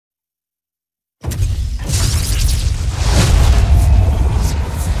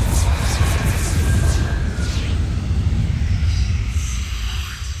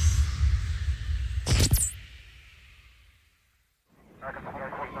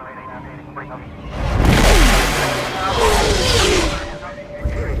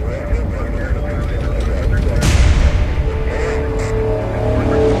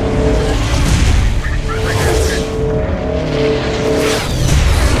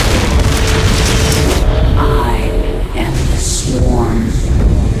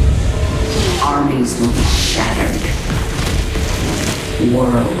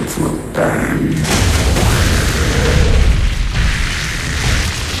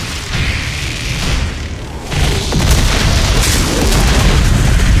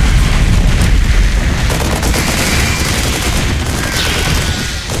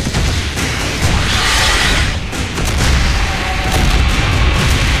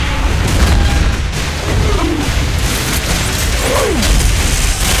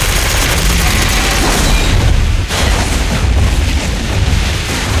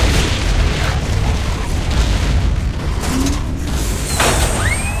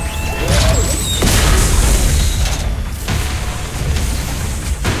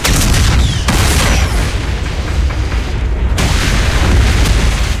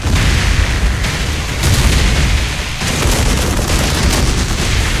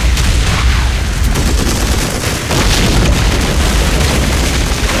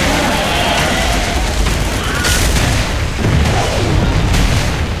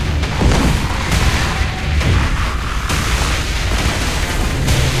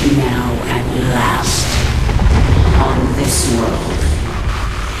Now at last, on this world,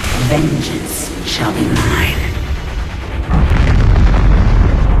 vengeance shall be mine.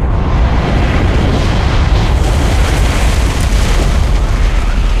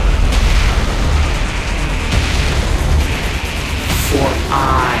 For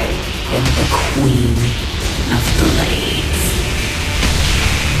I am the Queen of Blades.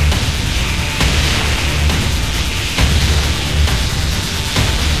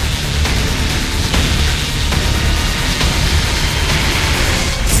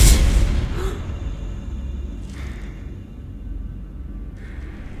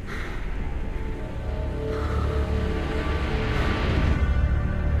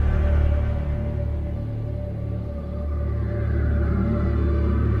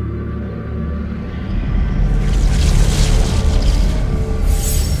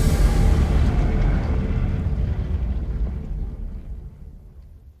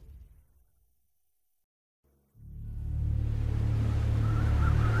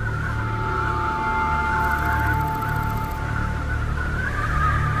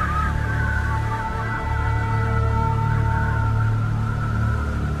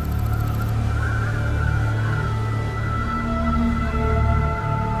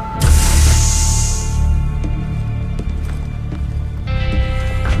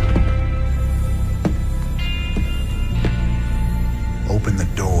 Open the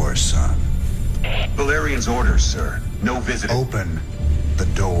door, son. Valerian's orders, sir. No visitor. Open the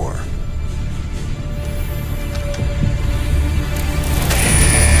door.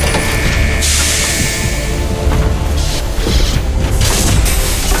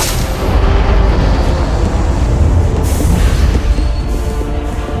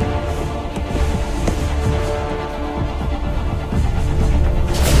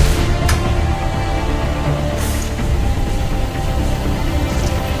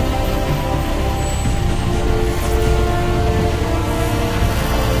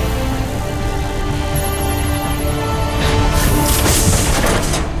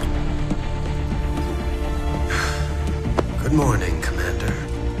 Good morning, Commander.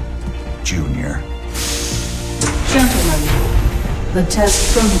 Junior. Gentlemen, the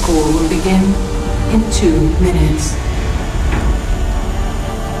test protocol will begin in 2 minutes.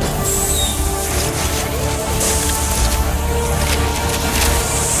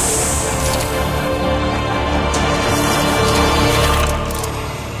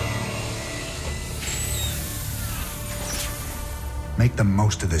 Make the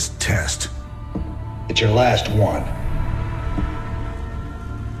most of this test. It's your last one.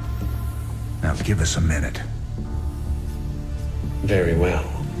 Now give us a minute. Very well.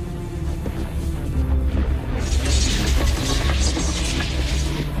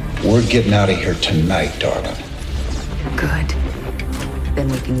 We're getting out of here tonight, darling. Good. Then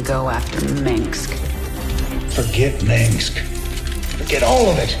we can go after Minsk. Forget Minsk. Forget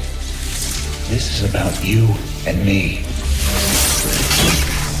all of it. This is about you and me.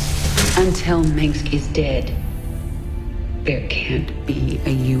 Until Minsk is dead, there can't be a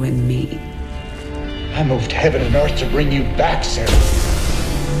you and me. I moved heaven and earth to bring you back, Sarah.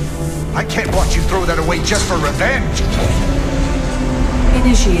 I can't watch you throw that away just for revenge!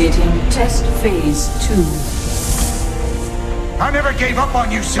 Initiating test phase 2. I never gave up on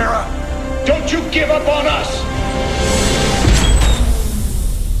you, Sarah! Don't you give up on us!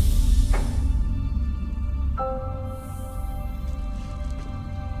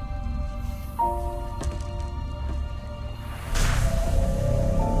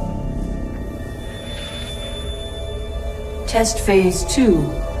 Test phase 2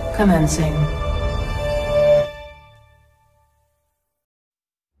 commencing.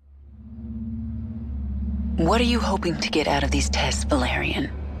 What are you hoping to get out of these tests,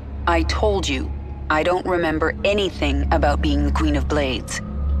 Valerian? I told you, I don't remember anything about being the Queen of Blades.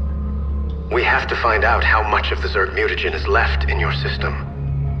 We have to find out how much of the Zerg mutagen is left in your system.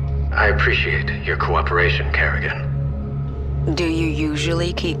 I appreciate your cooperation, Kerrigan. Do you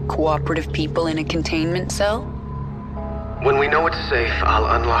usually keep cooperative people in a containment cell? When we know it's safe, I'll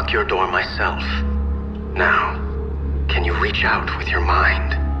unlock your door myself. Now, can you reach out with your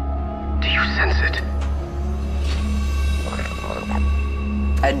mind? Do you sense it?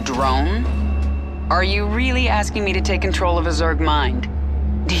 A drone? Are you really asking me to take control of a Zerg mind?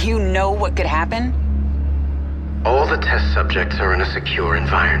 Do you know what could happen? All the test subjects are in a secure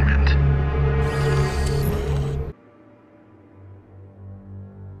environment.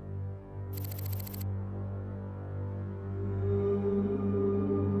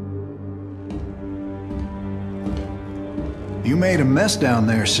 You made a mess down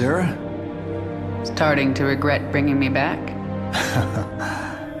there, Sarah. Starting to regret bringing me back?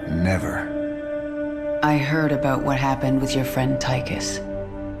 I heard about what happened with your friend Tychus.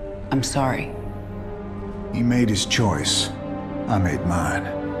 I'm sorry. He made his choice. I made mine.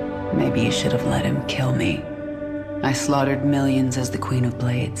 Maybe you should have let him kill me. I slaughtered millions as the Queen of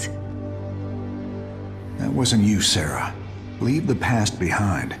Blades. That wasn't you, Sarah. Leave the past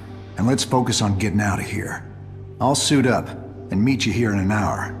behind, and let's focus on getting out of here. I'll suit up and meet you here in an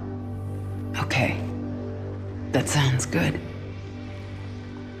hour. Okay. That sounds good.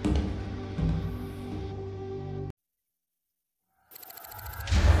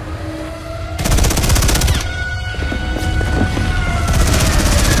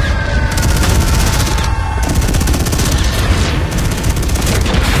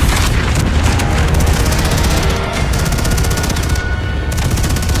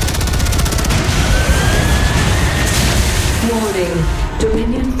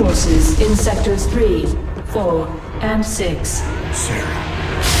 Dominion forces in sectors 3, 4, and 6. Sarah.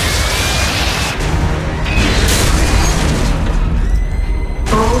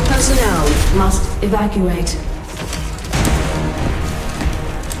 All personnel must evacuate.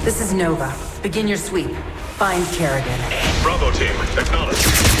 This is Nova. Begin your sweep. Find Kerrigan. Bravo team, acknowledge.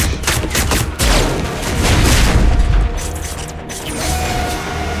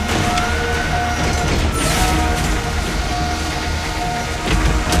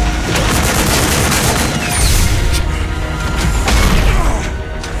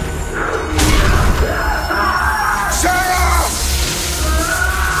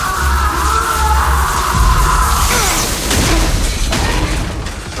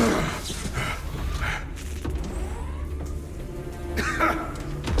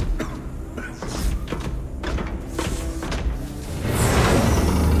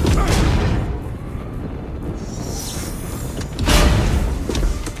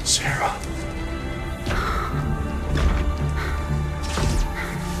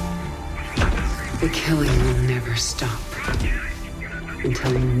 The killing will never stop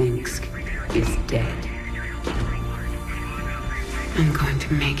until Minsk is dead. I'm going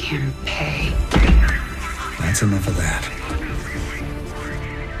to make him pay. That's enough of that.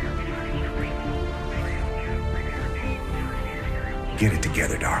 Get it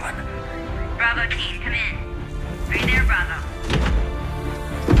together, darling. Bravo team, come in. Are you there, Bravo?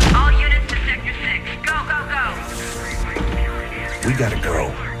 All units to Sector 6. Go, go, go! We gotta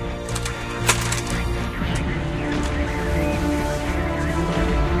go.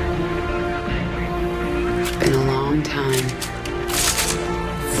 Been a long time.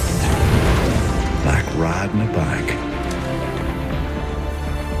 Like riding a bike.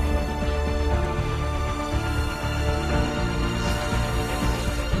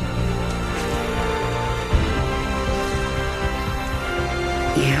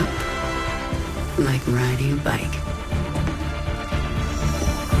 Yep. Like riding a bike.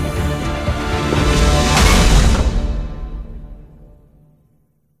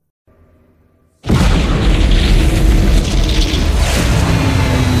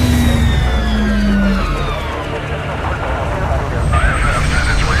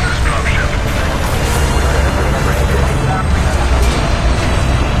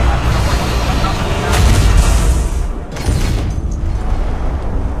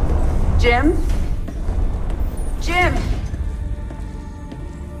 Jim? Jim!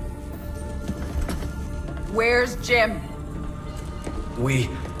 Where's Jim? We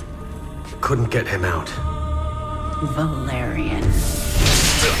couldn't get him out. Valerian.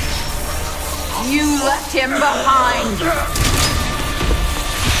 You left him behind!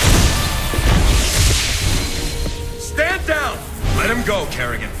 Stand down! Let him go,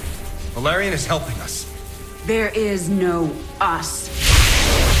 Kerrigan. Valerian is helping us. There is no us.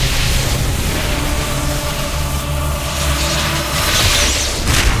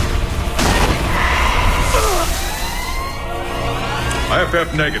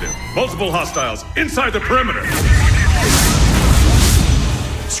 IFF negative. Multiple hostiles inside the perimeter.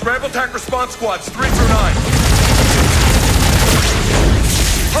 Scramble attack response squads 3 through 9.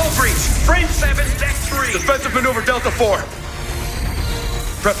 Hull breach. Frame 7, deck 3. Defensive maneuver Delta 4.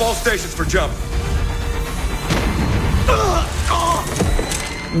 Prep all stations for jump.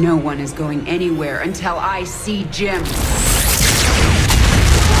 No one is going anywhere until I see Jim.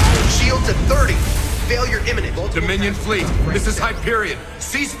 Shields at 30. Failure imminent. Dominion fleet, this is Hyperion.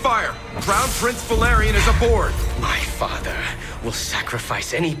 Cease fire. Crown Prince Valerian is aboard. My father will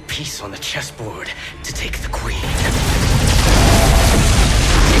sacrifice any piece on the chessboard to take the queen.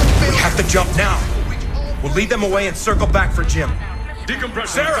 We have to jump now. We'll lead them away and circle back for Jim.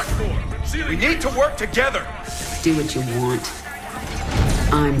 Decompression. Sarah, we need to work together. Do what you want.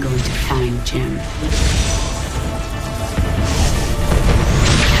 I'm going to find Jim.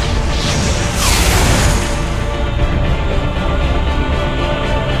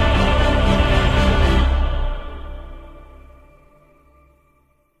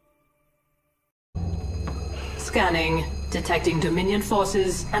 Detecting Dominion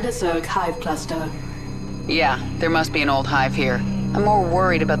forces and a Zerg hive cluster. Yeah, there must be an old hive here. I'm more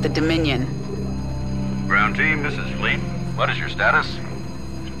worried about the Dominion. Ground team, this is Fleet. What is your status?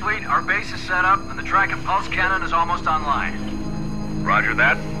 Fleet, our base is set up, and the track and pulse cannon is almost online. Roger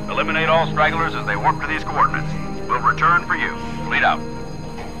that. Eliminate all stragglers as they warp to these coordinates. We'll return for you. Fleet out.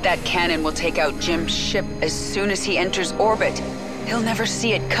 That cannon will take out Jim's ship as soon as he enters orbit. He'll never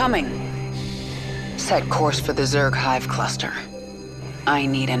see it coming. Set course for the Zerg hive cluster. I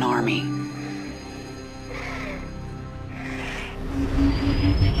need an army.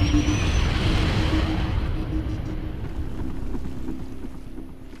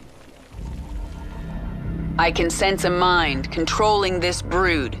 I can sense a mind controlling this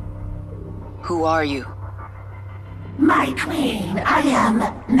brood. Who are you? My queen, I am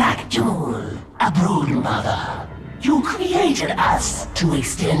Nakjul, a brood mother. You created us to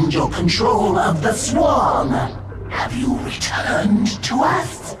extend your control of the swarm. Have you returned to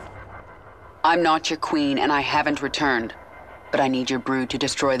us? I'm not your queen, and I haven't returned. But I need your brood to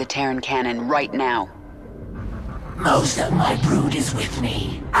destroy the Terran cannon right now. Most of my brood is with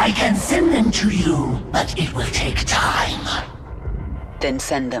me. I can send them to you, but it will take time. Then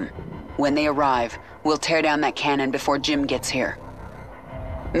send them. When they arrive, we'll tear down that cannon before Jim gets here.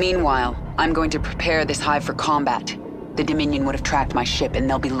 Meanwhile, I'm going to prepare this hive for combat. The Dominion would have tracked my ship, and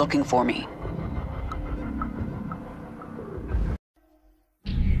they'll be looking for me.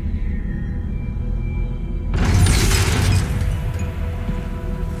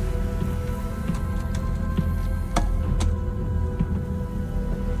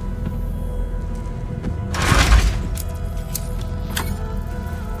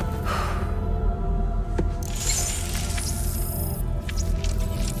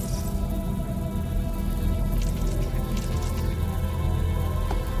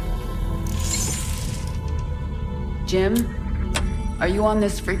 Jim? Are you on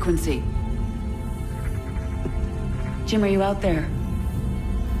this frequency? Jim, are you out there?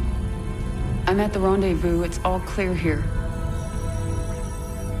 I'm at the rendezvous. It's all clear here.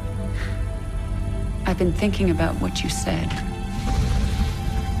 I've been thinking about what you said.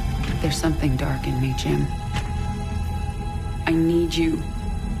 There's something dark in me, Jim. I need you.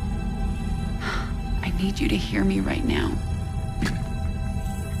 I need you to hear me right now.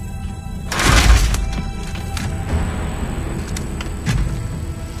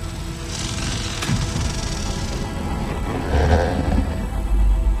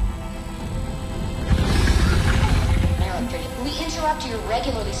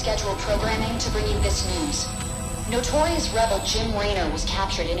 Regularly scheduled programming to bring you this news. Notorious rebel Jim Raynor was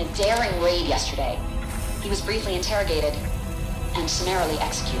captured in a daring raid yesterday. He was briefly interrogated and summarily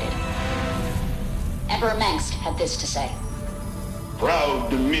executed. Emperor Mengsk had this to say.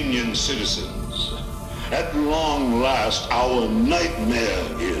 Proud Dominion citizens, at long last our nightmare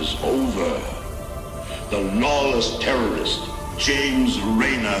is over. The lawless terrorist James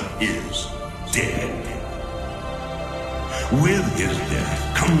Raynor is dead. With his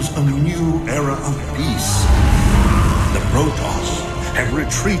death comes a new era of peace. The Protoss have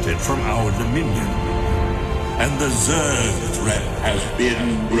retreated from our dominion, and the Zerg threat has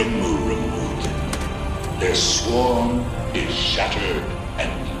been removed. Their swarm is shattered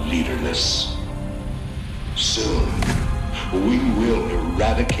and leaderless. Soon, we will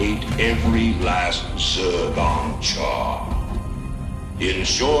eradicate every last Zerg on Char. In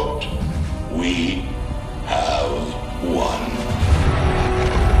short, we have won.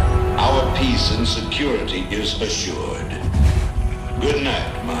 Our peace and security is assured. Good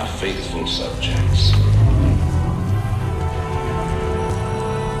night, my faithful subjects.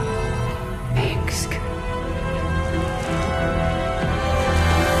 Mengsk.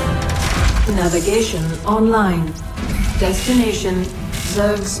 Navigation online. Destination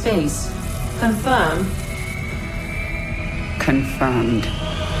Zerg space. Confirm. Confirmed.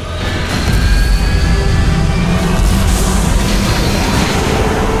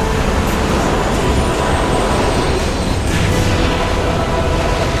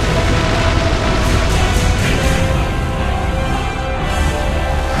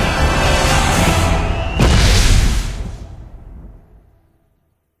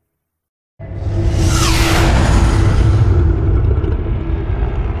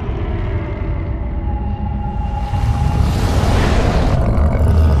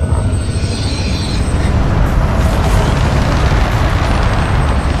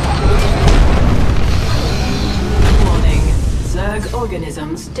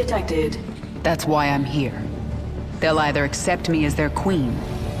 Organisms detected. That's why I'm here. They'll either accept me as their queen,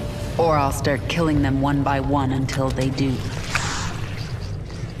 or I'll start killing them one by one until they do.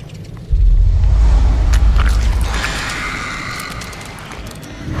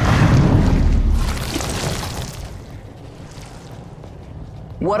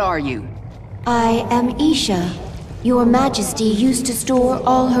 What are you? I am Isha. Your Majesty used to store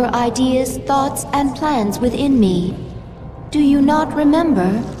all her ideas, thoughts, and plans within me. Do you not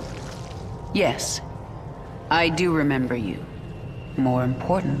remember? Yes. I do remember you. More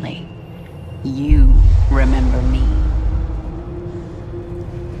importantly, you remember me.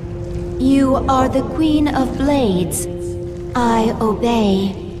 You are the Queen of Blades. I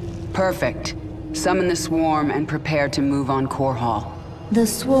obey. Perfect. Summon the swarm and prepare to move on Core Hall. The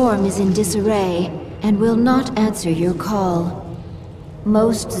swarm is in disarray and will not answer your call.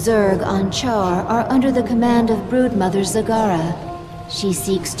 Most Zerg on Char are under the command of Broodmother Zagara. She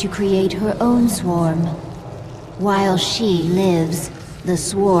seeks to create her own swarm. While she lives, the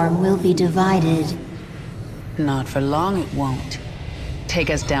swarm will be divided. Not for long it won't. Take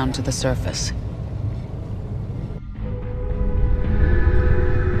us down to the surface.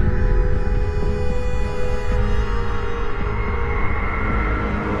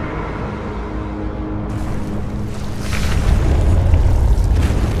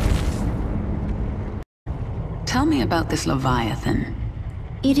 Tell me about this Leviathan.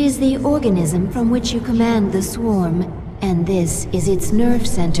 It is the organism from which you command the swarm, and this is its nerve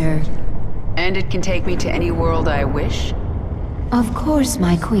center. And it can take me to any world I wish? Of course,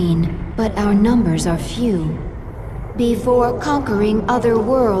 my queen, but our numbers are few. Before conquering other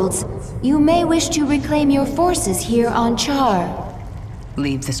worlds, you may wish to reclaim your forces here on Char.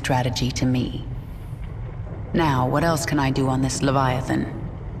 Leave the strategy to me. Now, what else can I do on this Leviathan?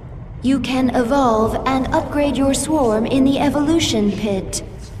 You can evolve and upgrade your swarm in the evolution pit.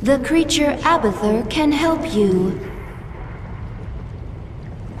 The creature Abathur can help you.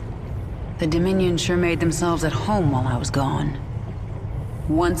 The Dominion sure made themselves at home while I was gone.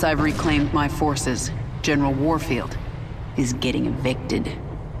 Once I've reclaimed my forces, General Warfield is getting evicted.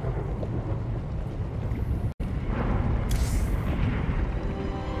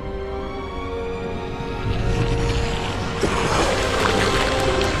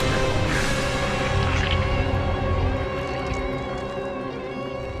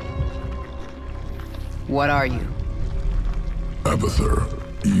 What are you? Abathur.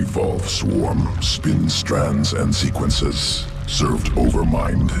 Evolve swarm, spin strands and sequences. Served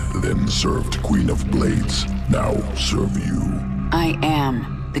Overmind, then served Queen of Blades. Now serve you. I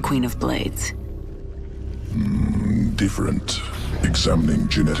am the Queen of Blades. Different. Examining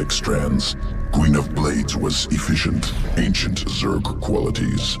genetic strands. Queen of Blades was efficient, ancient Zerg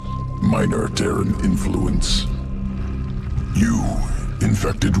qualities. Minor Terran influence. You,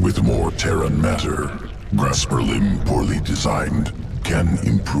 infected with more Terran matter. Grasper limb poorly designed. Can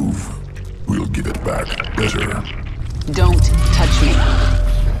improve. We'll give it back better. Don't touch me.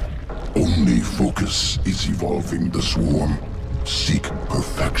 Only focus is evolving the swarm. Seek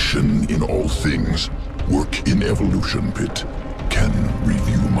perfection in all things. Work in evolution pit. Can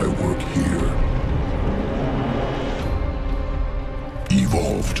review my work here.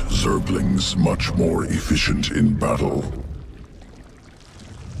 Evolved Zerglings much more efficient in battle.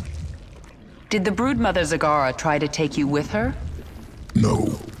 Did the Broodmother Zagara try to take you with her?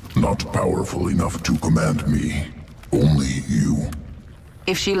 No, not powerful enough to command me. Only you.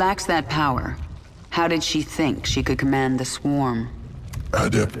 If she lacks that power, how did she think she could command the swarm?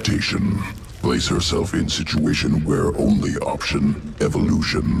 Adaptation. Place herself in situation where only option,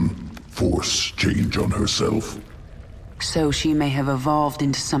 evolution, force change on herself. So she may have evolved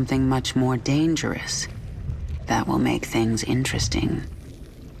into something much more dangerous. That will make things interesting.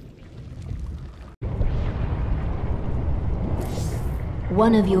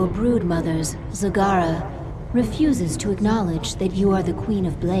 One of your broodmothers, Zagara, refuses to acknowledge that you are the Queen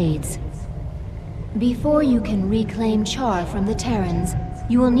of Blades. Before you can reclaim Char from the Terrans,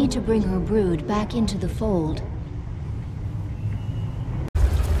 you will need to bring her brood back into the fold.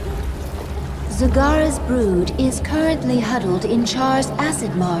 Zagara's brood is currently huddled in Char's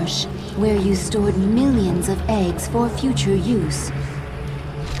acid marsh, where you stored millions of eggs for future use.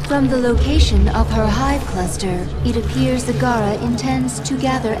 From the location of her hive cluster, it appears Zagara intends to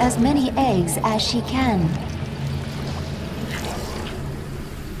gather as many eggs as she can.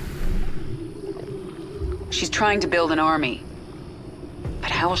 She's trying to build an army.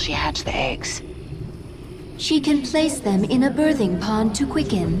 But how will she hatch the eggs? She can place them in a birthing pond to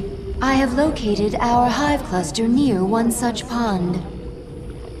quicken. I have located our hive cluster near one such pond.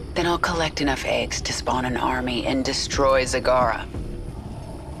 Then I'll collect enough eggs to spawn an army and destroy Zagara.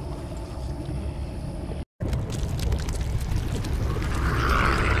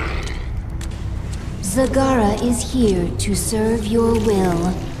 Zagara is here to serve your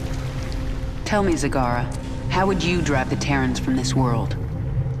will. Tell me, Zagara, how would you drive the Terrans from this world?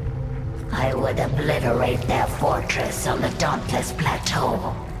 I would would obliterate their fortress on the Dauntless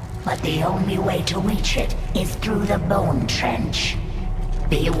Plateau. But the only way to reach it is through the Bone Trench.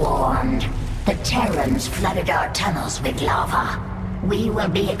 Be warned, the Terrans flooded our tunnels with lava. We will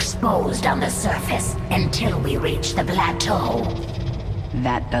be exposed on the surface until we reach the plateau.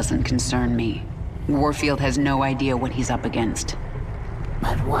 That doesn't concern me. Warfield has no idea what he's up against.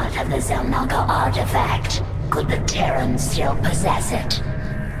 But what of the Zelnaga artifact? Could the Terrans still possess it?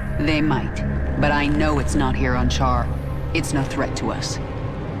 They might, but I know it's not here on Char. It's no threat to us.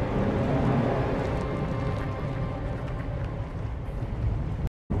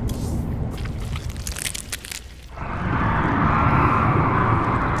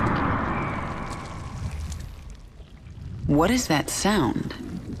 What is that sound?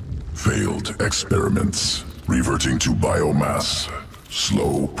 Failed experiments. Reverting to biomass.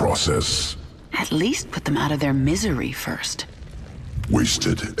 Slow process. At least put them out of their misery first.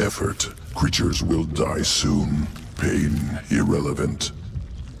 Wasted effort. Creatures will die soon. Pain irrelevant.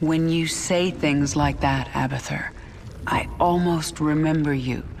 When you say things like that, Abathur, I almost remember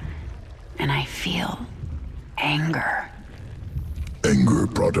you. And I feel anger. Anger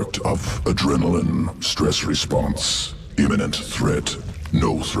product of adrenaline. Stress response. Imminent threat.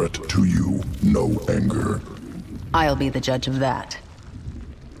 No threat to you. No anger. I'll be the judge of that.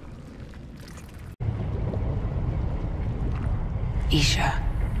 Isha,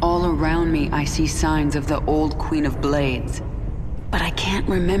 all around me I see signs of the old Queen of Blades. But I can't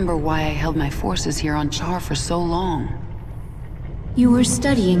remember why I held my forces here on Char for so long. You were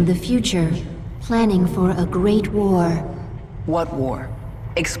studying the future, planning for a great war. What war?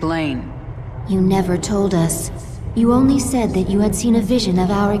 Explain. You never told us. You only said that you had seen a vision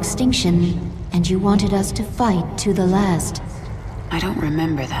of our extinction, and you wanted us to fight to the last. I don't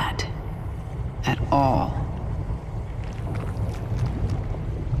remember that. At all.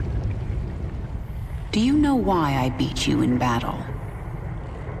 Do you know why I beat you in battle?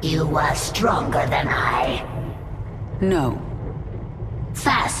 You were stronger than I. No.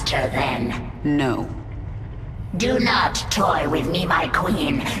 Faster then. No. Do not toy with me, my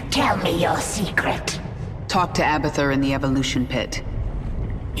queen. Tell me your secret. Talk to Abathur in the evolution pit.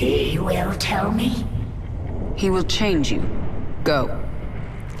 He will tell me? He will change you. Go.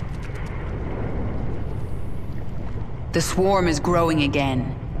 The swarm is growing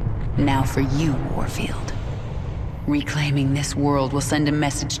again. Now for you, Warfield. Reclaiming this world will send a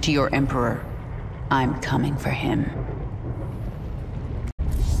message to your Emperor. I'm coming for him.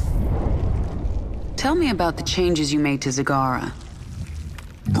 Tell me about the changes you made to Zagara.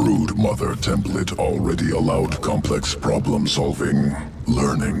 Brood Mother template already allowed complex problem solving,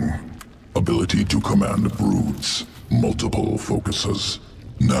 learning, ability to command broods, multiple focuses.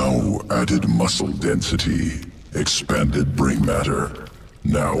 Now added muscle density, expanded brain matter.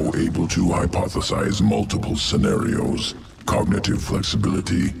 Now able to hypothesize multiple scenarios, cognitive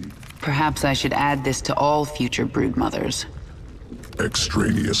flexibility. Perhaps I should add this to all future brood mothers.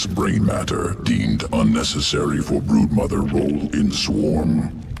 Extraneous brain matter deemed unnecessary for broodmother role in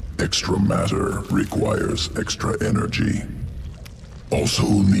swarm. Extra matter requires extra energy. Also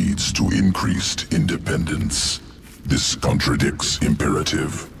leads to increased independence. This contradicts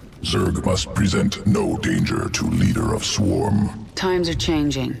imperative. Zerg must present no danger to leader of swarm. Times are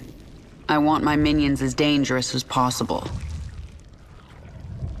changing. I want my minions as dangerous as possible.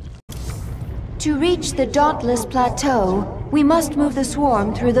 To reach the Dauntless Plateau, we must move the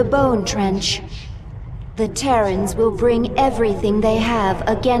swarm through the Bone Trench. The Terrans will bring everything they have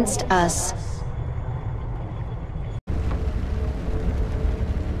against us.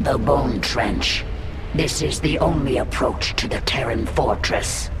 The Bone Trench. This is the only approach to the Terran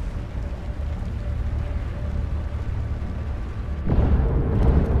fortress.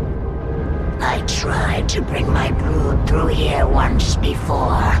 I tried to bring my brood through here once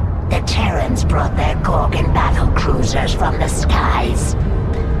before. The Terrans brought their Gorgon battlecruisers from the skies.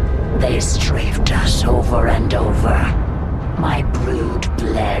 They strafed us over and over. My brood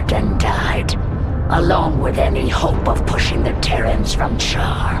bled and died, along with any hope of pushing the Terrans from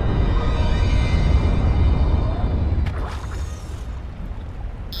Char.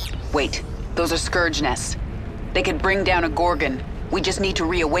 Wait, those are Scourge nests. They could bring down a Gorgon. We just need to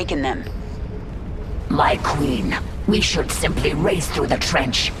reawaken them. My queen, we should simply race through the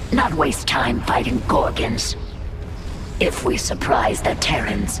trench, not waste time fighting Gorgons. If we surprise the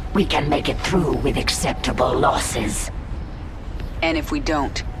Terrans, we can make it through with acceptable losses. And if we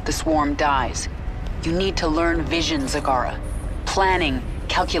don't, the swarm dies. You need to learn vision, Zagara. Planning,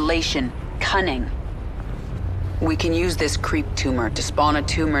 calculation, cunning. We can use this creep tumor to spawn a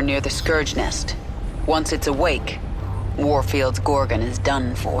tumor near the Scourge nest. Once it's awake, Warfield's Gorgon is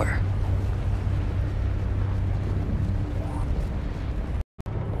done for.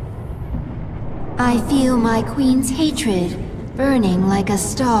 I feel my queen's hatred burning like a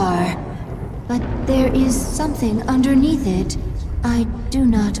star. But there is something underneath it I do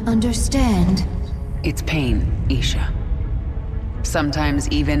not understand. It's pain, Isha. Sometimes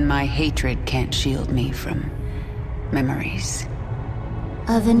even my hatred can't shield me from memories.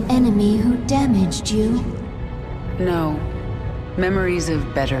 Of an enemy who damaged you? No. Memories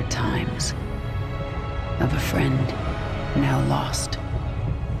of better times. Of a friend now lost.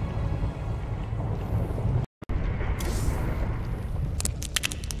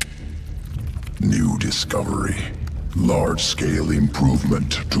 New discovery. Large-scale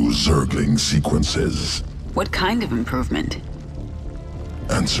improvement to Zergling sequences. What kind of improvement?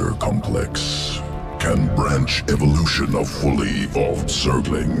 Answer complex. Can branch evolution of fully evolved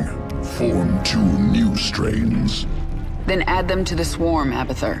Zergling. Form 2 new strains. Then add them to the swarm,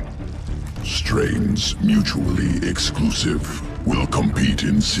 Abathur. Strains mutually exclusive. Will compete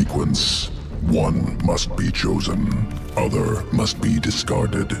in sequence. One must be chosen. Other must be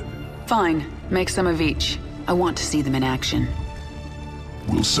discarded. Fine. Make some of each. I want to see them in action.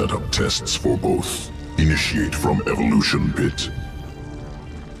 We'll set up tests for both. Initiate from evolution pit.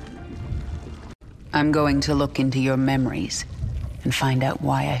 I'm going to look into your memories and find out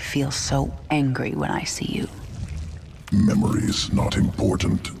why I feel so angry when I see you. Memories not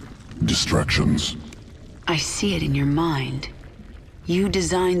important. Distractions. I see it in your mind. You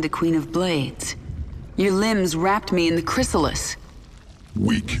designed the Queen of Blades. Your limbs wrapped me in the chrysalis.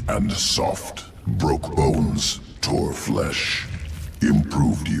 Weak and soft. Broke bones. Tore flesh.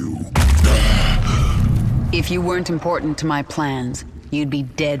 Improved you. If you weren't important to my plans, you'd be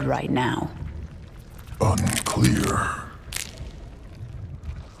dead right now. Unclear.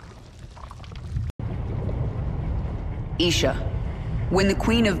 Isha, when the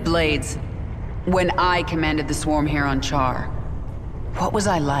Queen of Blades... When I commanded the swarm here on Char, what was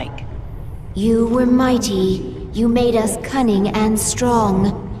I like? You were mighty. You made us cunning and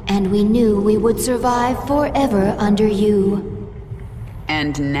strong. And we knew we would survive forever under you.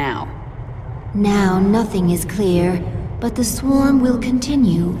 And now? Now nothing is clear, but the swarm will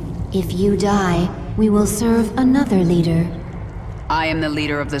continue. If you die, we will serve another leader. I am the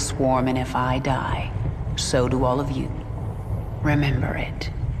leader of the swarm, and if I die, so do all of you. Remember it.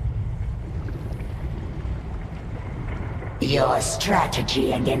 Your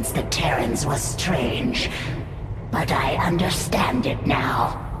strategy against the Terrans was strange, but I understand it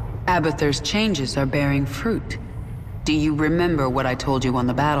now. Abathur's changes are bearing fruit. Do you remember what I told you on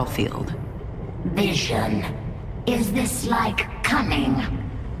the battlefield? Vision. Is this like cunning?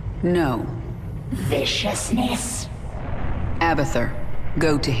 No. Viciousness? Abathur,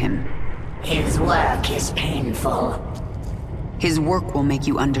 go to him. His work is painful. His work will make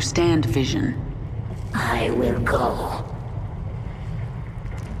you understand vision. I will go.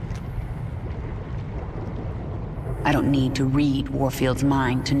 I don't need to read Warfield's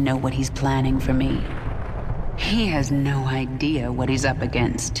mind to know what he's planning for me. He has no idea what he's up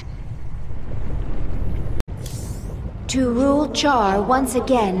against. To rule Char once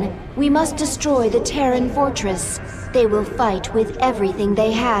again, we must destroy the Terran fortress. They will fight with everything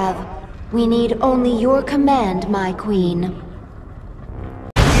they have. We need only your command, my queen.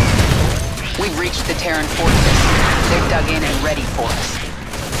 We've reached the Terran fortress. They're dug in and ready for us.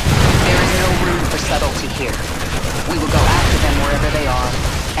 There is no room for subtlety here. We will go after them wherever they are,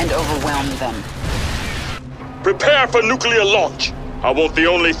 and overwhelm them. Prepare for nuclear launch. I want the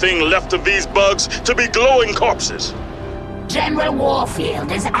only thing left of these bugs to be glowing corpses. General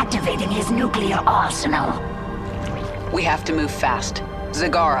Warfield is activating his nuclear arsenal. We have to move fast.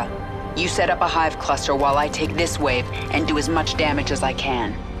 Zagara, you set up a hive cluster while I take this wave and do as much damage as I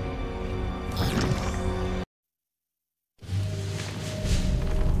can.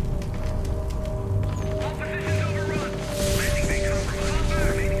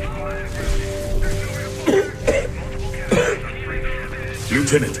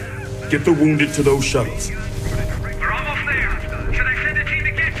 Lieutenant, get the wounded to those shuttles. We're almost there. Should I send a team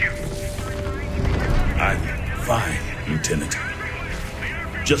to get you? I'm fine, Lieutenant.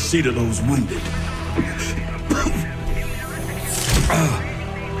 Just see to those wounded.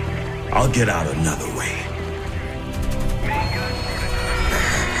 I'll get out another way.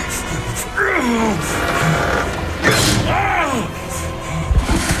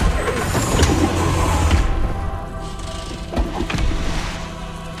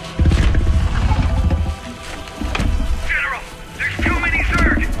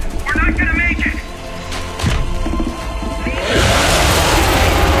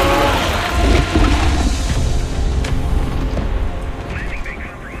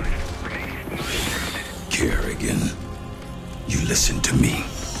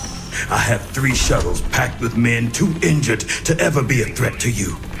 I have 3 shuttles packed with men too injured to ever be a threat to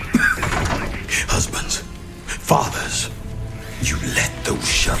you. Husbands, fathers, you let those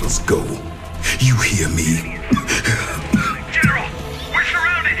shuttles go. You hear me? General, we're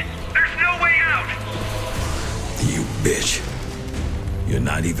surrounded. There's no way out. You bitch. You're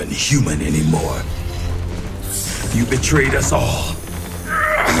not even human anymore. You betrayed us all.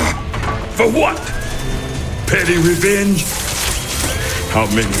 For what? Petty revenge? How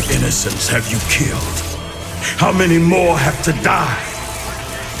many innocents have you killed? How many more have to die?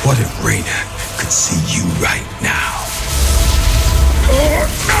 What if Raynor could see you right now?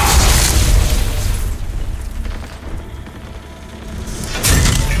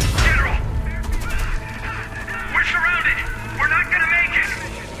 General! We're surrounded! We're not gonna make it!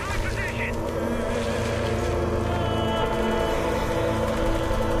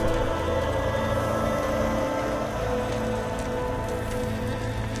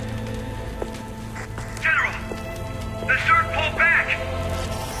 General! The Zerg pulled back!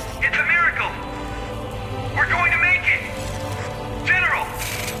 It's a miracle! We're going to make it! General!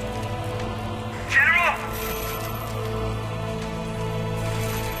 General!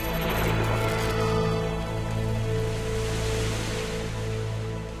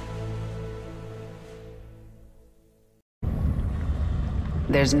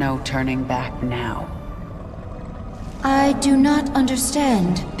 There's no turning back now. I do not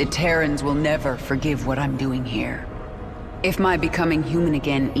understand. The Terrans will never forgive what I'm doing here. If my becoming human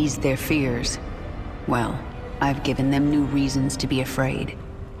again eased their fears, well, I've given them new reasons to be afraid.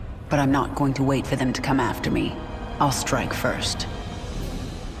 But I'm not going to wait for them to come after me. I'll strike first.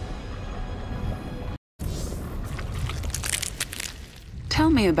 Tell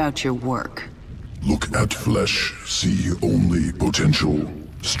me about your work. Look at flesh, see only potential.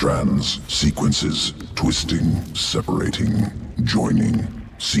 Strands, sequences, twisting, separating, joining.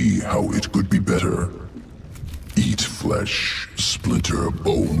 See how it could be better. Eat flesh, splinter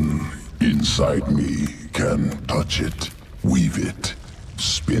bone. Inside me can touch it, weave it,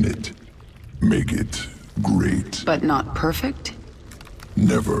 spin it, make it great. But not perfect?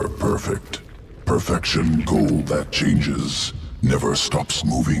 Never perfect. Perfection goal that changes, never stops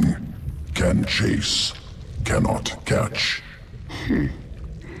moving. Can chase, cannot catch.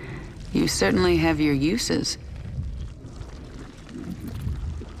 You certainly have your uses.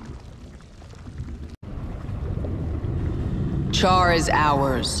 Char is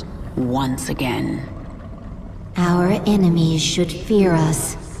ours, once again. Our enemies should fear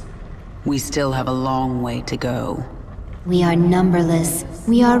us. We still have a long way to go. We are numberless,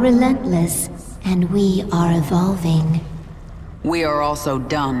 we are relentless, and we are evolving. We are also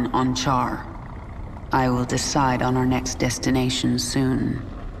done on Char. I will decide on our next destination soon.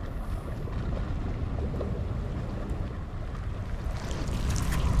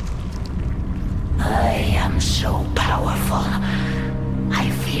 I am so powerful. I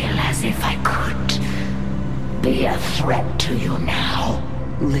feel as if I could be a threat to you now.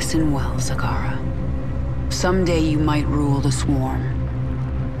 Listen well, Zagara. Someday you might rule the Swarm.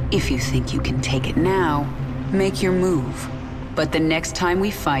 If you think you can take it now, make your move. But the next time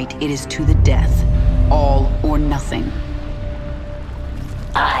we fight, it is to the death. All or nothing.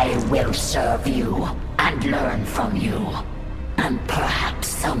 I will serve you and learn from you. And perhaps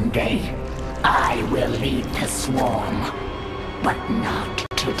someday, I will lead the Swarm. But not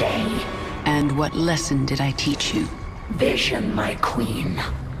today. And what lesson did I teach you? Vision, my queen.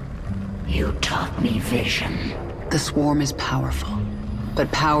 You taught me vision. The Swarm is powerful,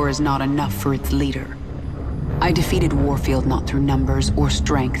 but power is not enough for its leader. I defeated Warfield not through numbers or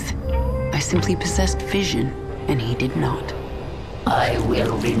strength. I simply possessed vision, and he did not. I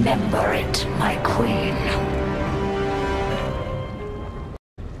will remember it, my queen.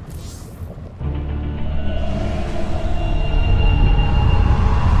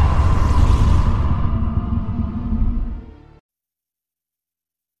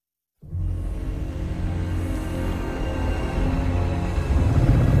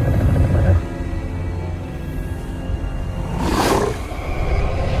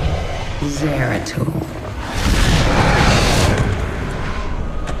 Zeratul.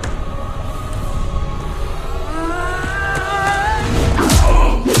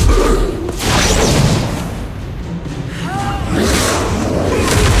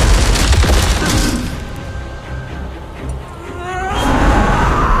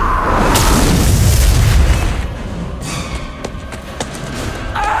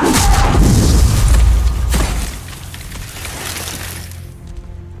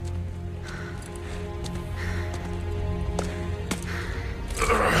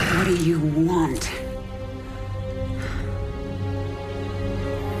 What do you want?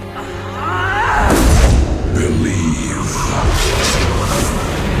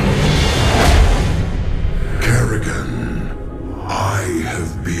 I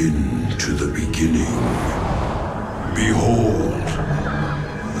have been to the beginning. Behold,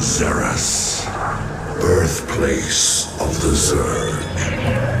 Xeris, birthplace of the Zerg.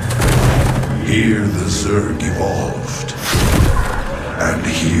 Here the Zerg evolved, and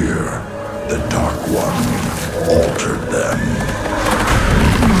here the Dark One altered them.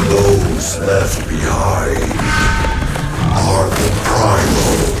 Those left behind are the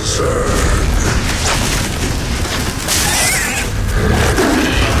primal Zerg.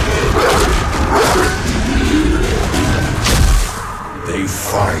 They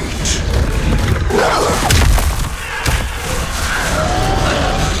fight.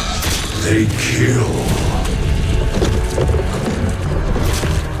 They kill.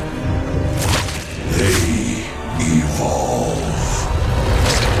 They evolve.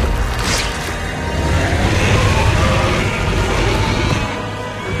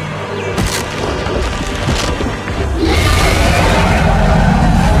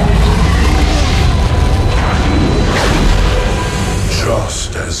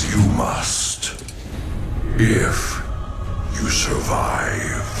 Just as you must, if you survive.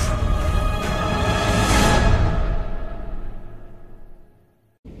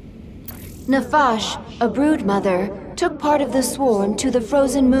 Nafash, a broodmother, took part of the swarm to the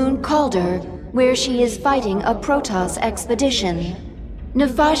frozen moon Calder, where she is fighting a Protoss expedition.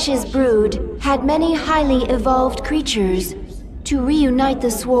 Nafash's brood had many highly evolved creatures. To reunite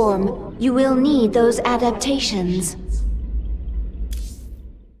the swarm, you will need those adaptations.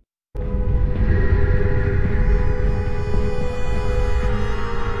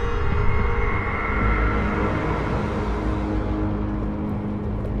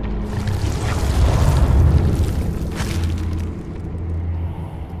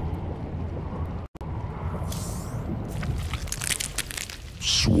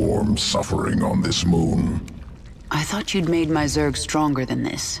 Swarm suffering on this moon. I thought you'd made my Zerg stronger than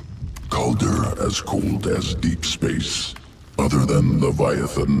this. Calder as cold as deep space. Other than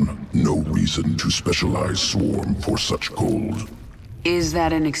Leviathan, no reason to specialize Swarm for such cold. Is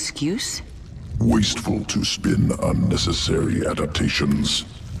that an excuse? Wasteful to spin unnecessary adaptations.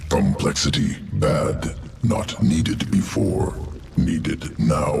 Complexity, bad. Not needed before. Needed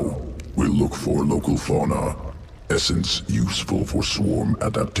now. We'll look for local fauna. Essence useful for swarm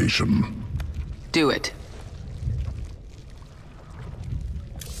adaptation. Do it.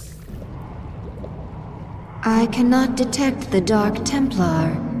 I cannot detect the Dark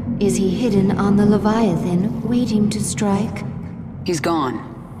Templar. Is he hidden on the Leviathan, waiting to strike? He's gone.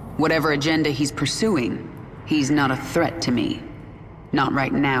 Whatever agenda he's pursuing, he's not a threat to me. Not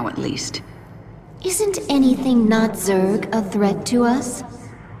right now, at least. Isn't anything not Zerg a threat to us?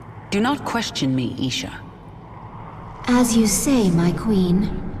 Do not question me, Isha. As you say, my queen.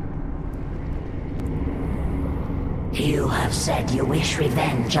 You have said you wish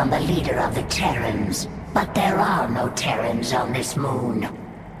revenge on the leader of the Terrans, but there are no Terrans on this moon.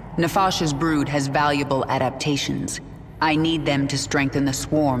 Nafash's brood has valuable adaptations. I need them to strengthen the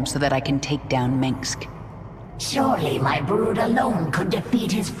swarm so that I can take down Minsk. Surely my brood alone could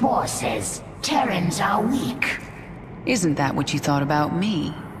defeat his forces. Terrans are weak. Isn't that what you thought about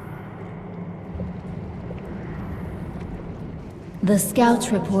me? The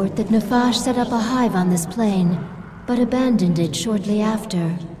scouts report that Nafash set up a hive on this plane, but abandoned it shortly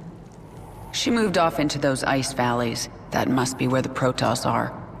after. She moved off into those ice valleys. That must be where the Protoss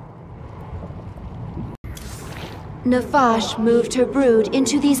are. Nafash moved her brood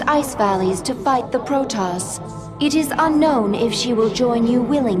into these ice valleys to fight the Protoss. It is unknown if she will join you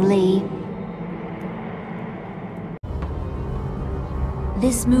willingly.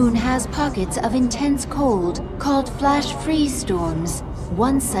 This moon has pockets of intense cold, called flash freeze storms.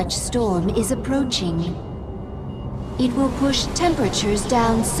 One such storm is approaching. It will push temperatures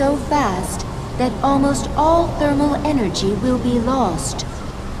down so fast that almost all thermal energy will be lost.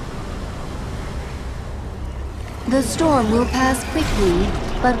 The storm will pass quickly,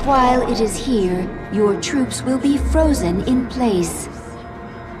 but while it is here, your troops will be frozen in place.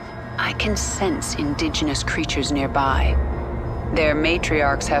 I can sense indigenous creatures nearby. Their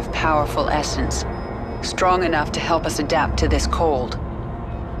matriarchs have powerful essence, strong enough to help us adapt to this cold.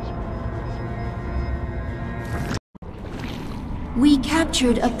 We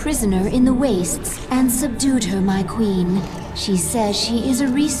captured a prisoner in the wastes and subdued her, my queen. She says she is a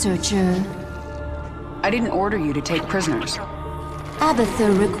researcher. I didn't order you to take prisoners.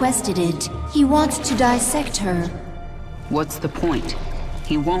 Abathur requested it. He wants to dissect her. What's the point?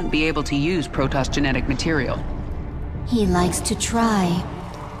 He won't be able to use Protoss genetic material. He likes to try.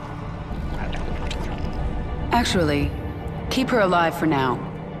 Actually, keep her alive for now.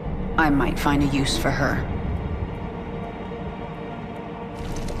 I might find a use for her.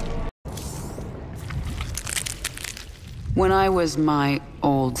 When I was my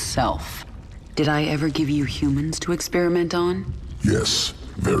old self, did I ever give you humans to experiment on? Yes,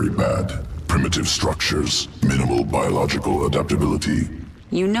 very bad. Primitive structures, minimal biological adaptability.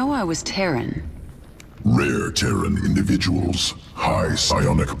 You know I was Terran. Rare Terran individuals, high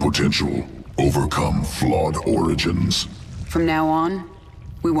psionic potential, overcome flawed origins. From now on,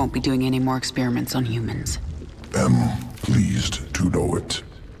 we won't be doing any more experiments on humans. Am pleased to know it.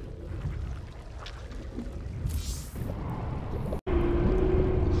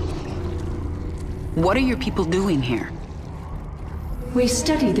 What are your people doing here? We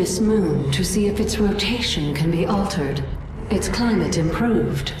study this moon to see if its rotation can be altered, its climate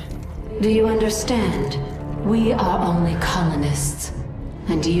improved. Do you understand? We are only colonists,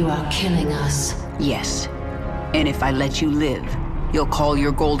 and you are killing us. Yes. And if I let you live, you'll call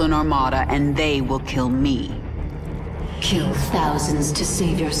your Golden Armada and they will kill me. Kill thousands to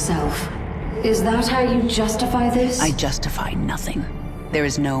save yourself. Is that how you justify this? I justify nothing. There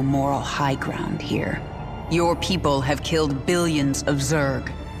is no moral high ground here. Your people have killed billions of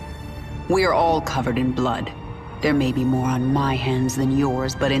Zerg. We are all covered in blood. There may be more on my hands than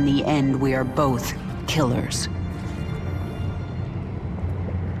yours, but in the end we are both killers.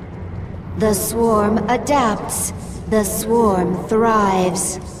 The swarm adapts. The swarm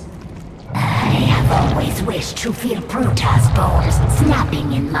thrives. I have always wished to feel Protoss bones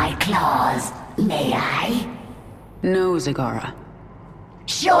snapping in my claws. May I? No, Zagara.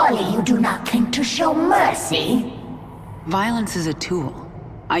 Surely you do not think to show mercy? Violence is a tool.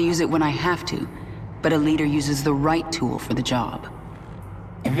 I use it when I have to, but a leader uses the right tool for the job.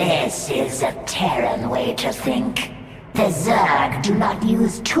 This is a Terran way to think. The Zerg do not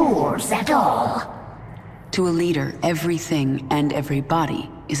use tools at all. To a leader, everything and everybody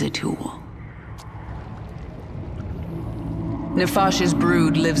is a tool. Nefash's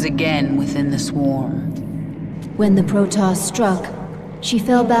brood lives again within the swarm. When the Protoss struck, she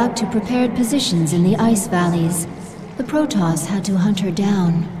fell back to prepared positions in the ice valleys. The Protoss had to hunt her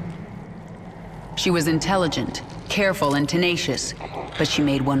down. She was intelligent, careful, and tenacious, but she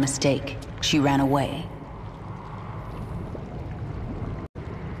made one mistake. She ran away.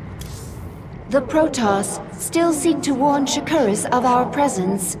 The Protoss still seek to warn Shakuras of our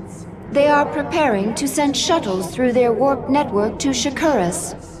presence. They are preparing to send shuttles through their warp network to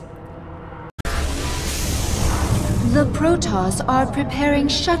Shakuras. The Protoss are preparing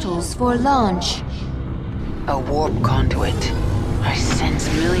shuttles for launch. A warp conduit. I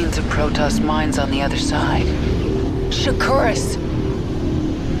sense millions of Protoss minds on the other side. Shakuras!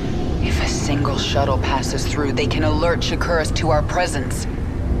 If a single shuttle passes through, they can alert Shakuras to our presence.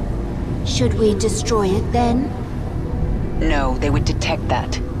 Should we destroy it then? No, they would detect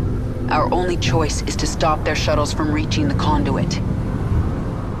that. Our only choice is to stop their shuttles from reaching the conduit.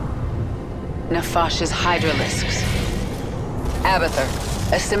 Nefash's Hydralisks. Abathur,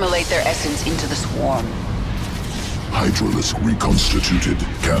 assimilate their essence into the swarm. Hydralisk reconstituted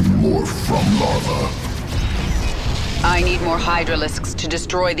can morph from larva. I need more Hydralisks to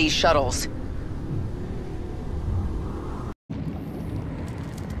destroy these shuttles.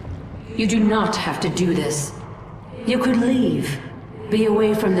 You do not have to do this. You could leave. Be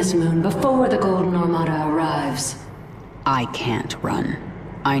away from this moon before the Golden Armada arrives. I can't run.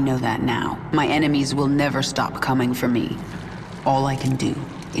 I know that now. My enemies will never stop coming for me. All I can do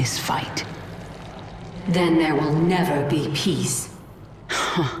is fight. Then there will never be peace.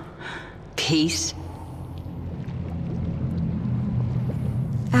 Peace?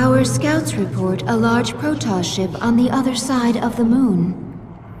 Our scouts report a large Protoss ship on the other side of the moon.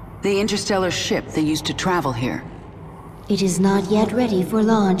 The interstellar ship they used to travel here. It is not yet ready for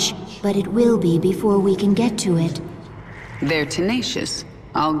launch, but it will be before we can get to it. They're tenacious.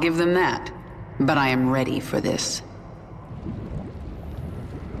 I'll give them that. But I am ready for this.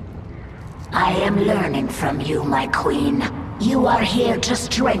 I am learning from you, my queen. You are here to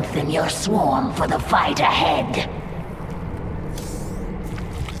strengthen your swarm for the fight ahead.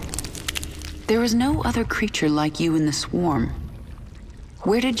 There is no other creature like you in the swarm.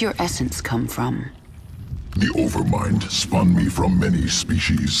 Where did your essence come from? The Overmind spun me from many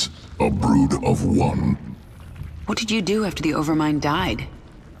species, a brood of one. What did you do after the Overmind died?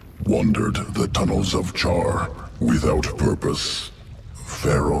 Wandered the tunnels of Char, without purpose.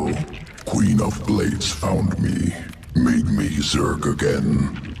 Pharaoh, Queen of Blades, found me, made me Zerg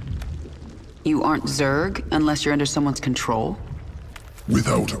again. You aren't Zerg unless you're under someone's control?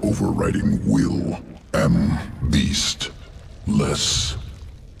 Without overriding will, am beast. Less.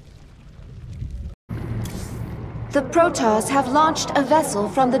 The Protoss have launched a vessel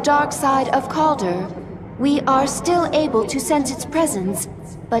from the dark side of Calder. We are still able to sense its presence,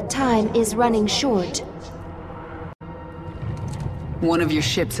 but time is running short. One of your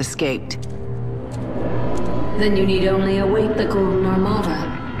ships escaped. Then you need only await the Golden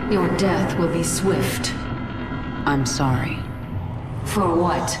Armada. Your death will be swift. I'm sorry. For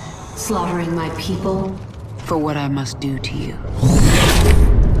what? Slaughtering my people? For what I must do to you.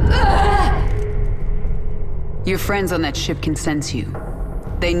 Your friends on that ship can sense you.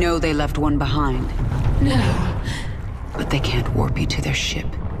 They know they left one behind. No. But they can't warp you to their ship,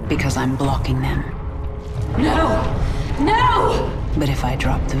 because I'm blocking them. No! No! But if I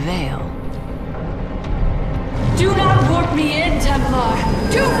drop the veil... Do not warp me in, Templar!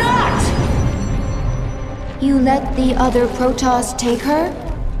 Do not! You let the other Protoss take her?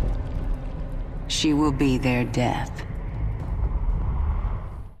 She will be their death.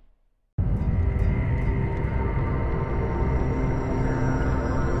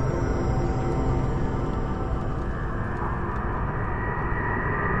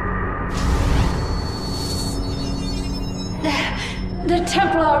 The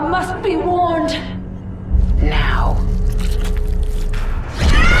Templar must be warned! Now.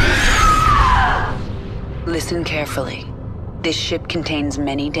 Listen carefully. This ship contains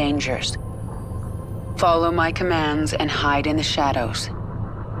many dangers. Follow my commands and hide in the shadows.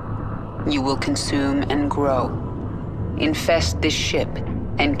 You will consume and grow. Infest this ship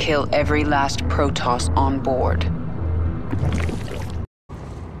and kill every last Protoss on board.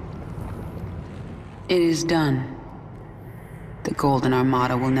 It is done. The Golden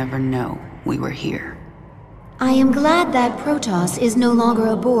Armada will never know we were here. I am glad that Protoss is no longer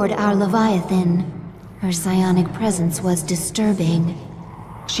aboard our Leviathan. Her psionic presence was disturbing.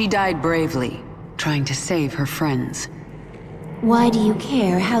 She died bravely, trying to save her friends. Why do you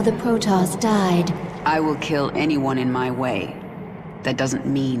care how the Protoss died? I will kill anyone in my way. That doesn't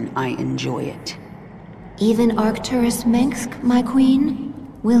mean I enjoy it. Even Arcturus Mengsk, my queen?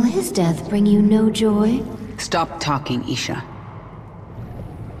 Will his death bring you no joy? Stop talking, Isha.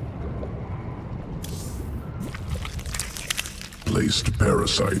 Placed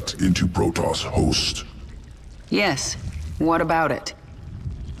parasite into Protoss host. Yes. What about it?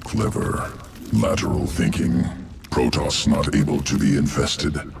 Clever. Lateral thinking. Protoss not able to be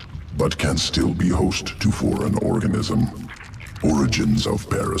infested, but can still be host to foreign organism. Origins of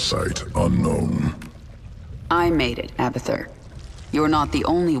parasite unknown. I made it, Abathur. You're not the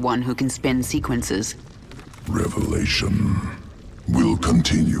only one who can spin sequences. Revelation. Will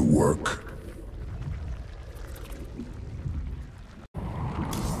continue work.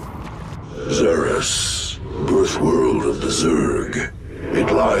 Xeris, birth world of the Zerg.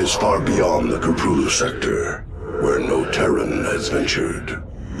 It lies far beyond the Caprulu sector, where no Terran has ventured.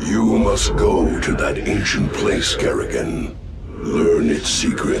 You must go to that ancient place, Kerrigan. Learn its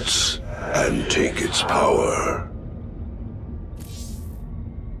secrets, and take its power.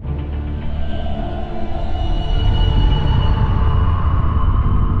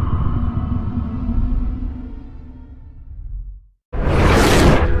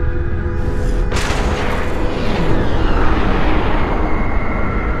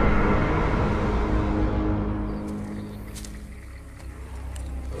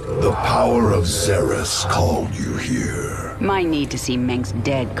 Xeris called you here. My need to see Mengsk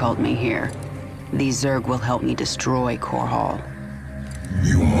dead called me here. These Zerg will help me destroy Core Hall.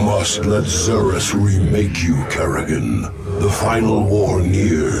 You must let Xeris remake you, Kerrigan. The final war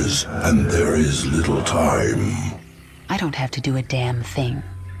nears, and there is little time. I don't have to do a damn thing.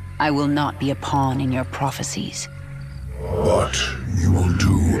 I will not be a pawn in your prophecies. But you will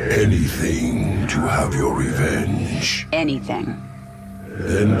do anything to have your revenge. Anything.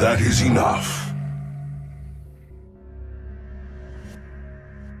 Then that is enough.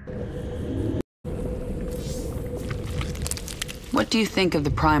 What do you think of the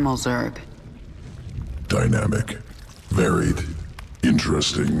Primal Zerg? Dynamic, varied,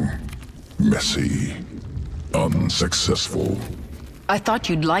 interesting, messy, unsuccessful. I thought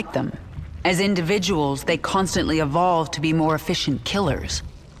you'd like them. As individuals, they constantly evolve to be more efficient killers.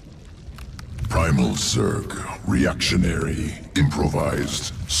 Primal Zerg, reactionary,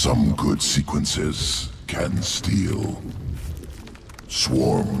 improvised, some good sequences can steal.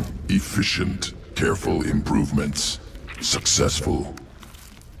 Swarm, efficient, careful improvements, successful.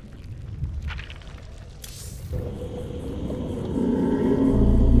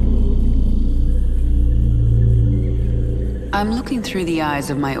 I'm looking through the eyes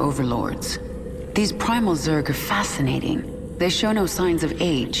of my overlords. These Primal Zerg are fascinating. They show no signs of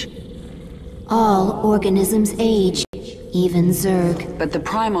age. All organisms age, even Zerg. But the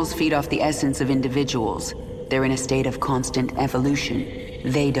Primals feed off the essence of individuals. They're in a state of constant evolution.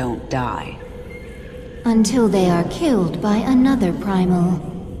 They don't die. Until they are killed by another Primal.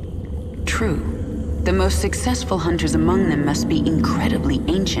 True. The most successful hunters among them must be incredibly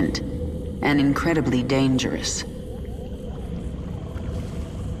ancient and incredibly dangerous.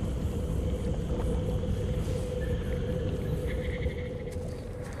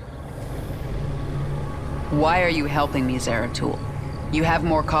 Why are you helping me, Zeratul? You have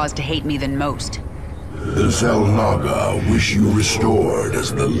more cause to hate me than most. The Zelnaga wish you restored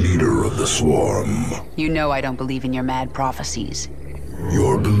as the leader of the Swarm. You know I don't believe in your mad prophecies.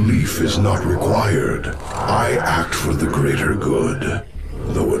 Your belief is not required. I act for the greater good,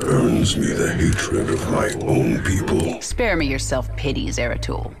 though it earns me the hatred of my own people. Spare me your self-pity,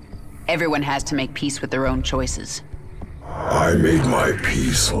 Zeratul. Everyone has to make peace with their own choices. I made my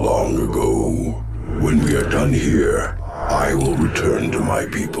peace long ago. When we are done here, I will return to my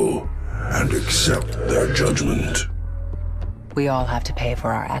people and accept their judgment. We all have to pay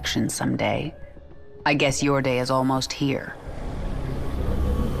for our actions someday. I guess your day is almost here.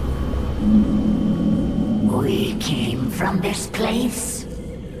 We came from this place?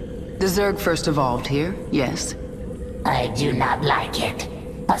 The Zerg first evolved here, yes. I do not like it.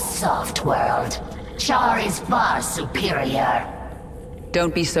 A soft world. Char is far superior.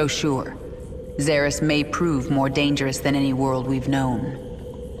 Don't be so sure. Xeris may prove more dangerous than any world we've known.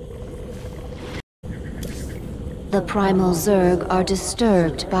 The primal Zerg are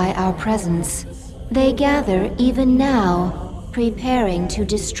disturbed by our presence. They gather even now, preparing to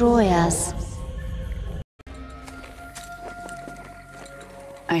destroy us.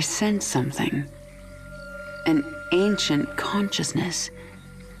 I sense something. An ancient consciousness.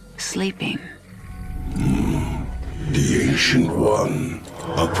 Sleeping. The Ancient One.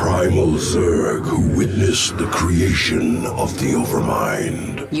 A primal Zerg who witnessed the creation of the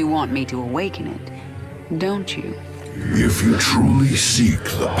Overmind. You want me to awaken it, don't you? If you truly seek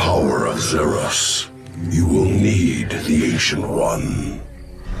the power of Xeris, you will need the Ancient One.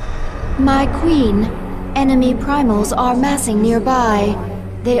 My queen, enemy primals are massing nearby.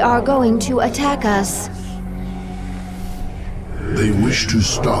 They are going to attack us. They wish to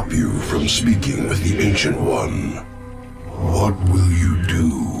stop you from speaking with the Ancient One. What will you do?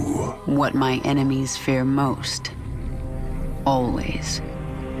 What my enemies fear most. Always.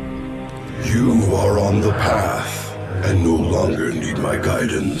 You are on the path, and no longer need my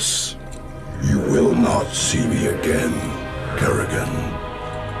guidance. You will not see me again, Kerrigan.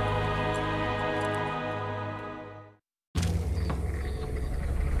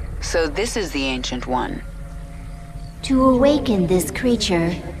 So this is the Ancient One. To awaken this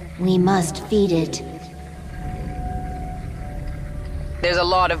creature, we must feed it. There's a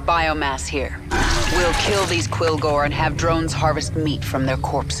lot of biomass here. We'll kill these Quilgore and have drones harvest meat from their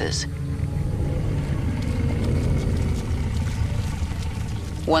corpses.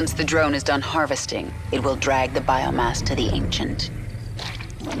 Once the drone is done harvesting, it will drag the biomass to the Ancient.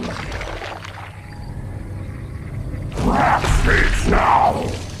 Rat speaks now!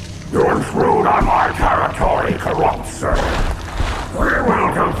 You intrude on my territory, corrupt sir. We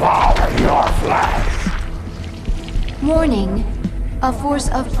will devour your flesh! Warning. A force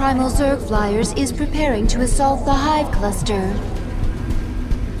of primal Zerg flyers is preparing to assault the Hive cluster.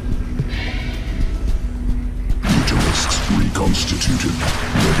 Mutalisks reconstituted,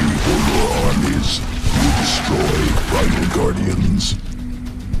 ready for your armies. You destroy primal guardians.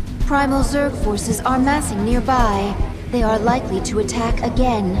 Primal Zerg forces are massing nearby. They are likely to attack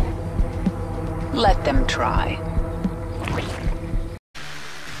again. Let them try.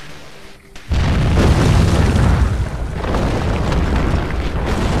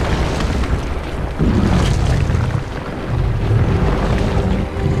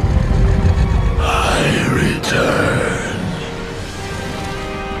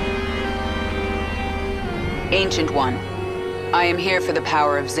 Ancient One, I am here for the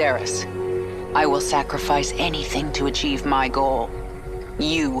power of Xeris. I will sacrifice anything to achieve my goal.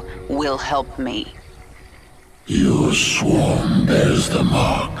 You will help me. Your swarm bears the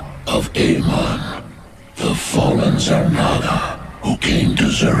mark of Amon, the fallen Zelnaga, who came to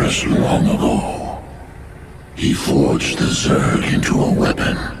Xeris long ago. He forged the Zerg into a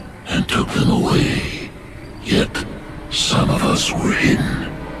weapon and took them away. Yet, some of us were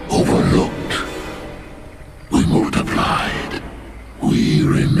hidden, overlooked. We multiplied. We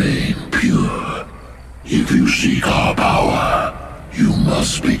remain pure. If you seek our power, you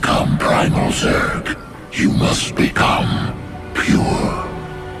must become Primal Zerg. You must become pure.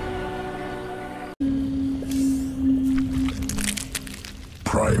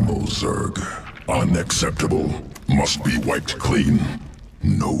 Primal Zerg. Unacceptable. Must be wiped clean.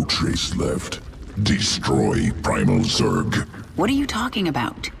 No trace left. Destroy Primal Zerg. What are you talking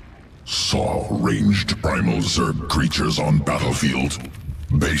about? Saw ranged Primal Zerg creatures on battlefield.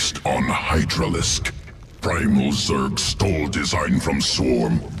 Based on Hydralisk. Primal Zerg stole design from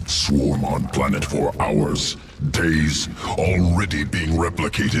Swarm. Swarm on planet for hours, days, already being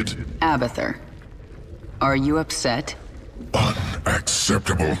replicated. Abathur, are you upset?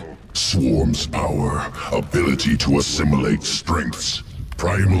 Unacceptable. Swarm's power, ability to assimilate strengths.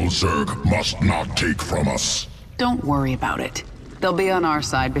 Primal Zerg must not take from us. Don't worry about it. They'll be on our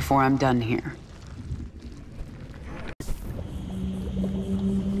side before I'm done here.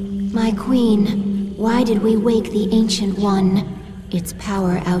 My queen, why did we wake the Ancient One? Its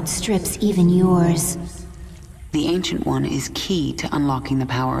power outstrips even yours. The Ancient One is key to unlocking the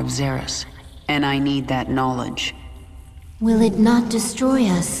power of Xeris, and I need that knowledge. Will it not destroy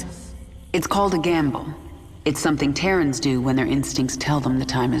us? It's called a gamble. It's something Terrans do when their instincts tell them the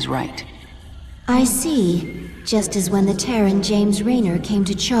time is right. I see. Just as when the Terran James Raynor came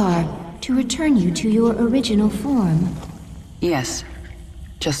to Char to return you to your original form. Yes,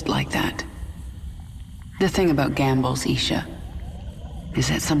 just like that. The thing about gambles, Isha, is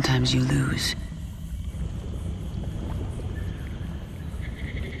that sometimes you lose.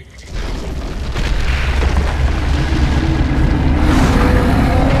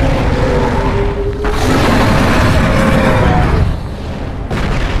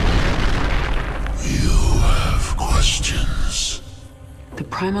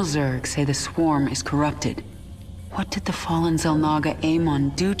 Primal Zerg say the Swarm is corrupted. What did the fallen Xel'Naga Amon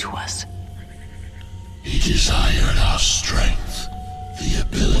do to us? He desired our strength, the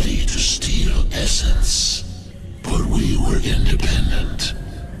ability to steal essence. But we were independent.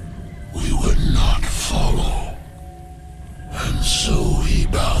 We would not follow. And so he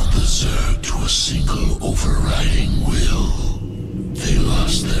bound the Zerg to a single overriding will. They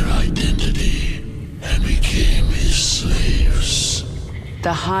lost their identity and became his slaves.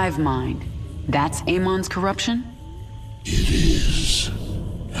 The hive mind. That's Amon's corruption? It is.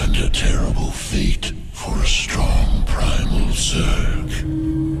 And a terrible fate for a strong primal Zerg.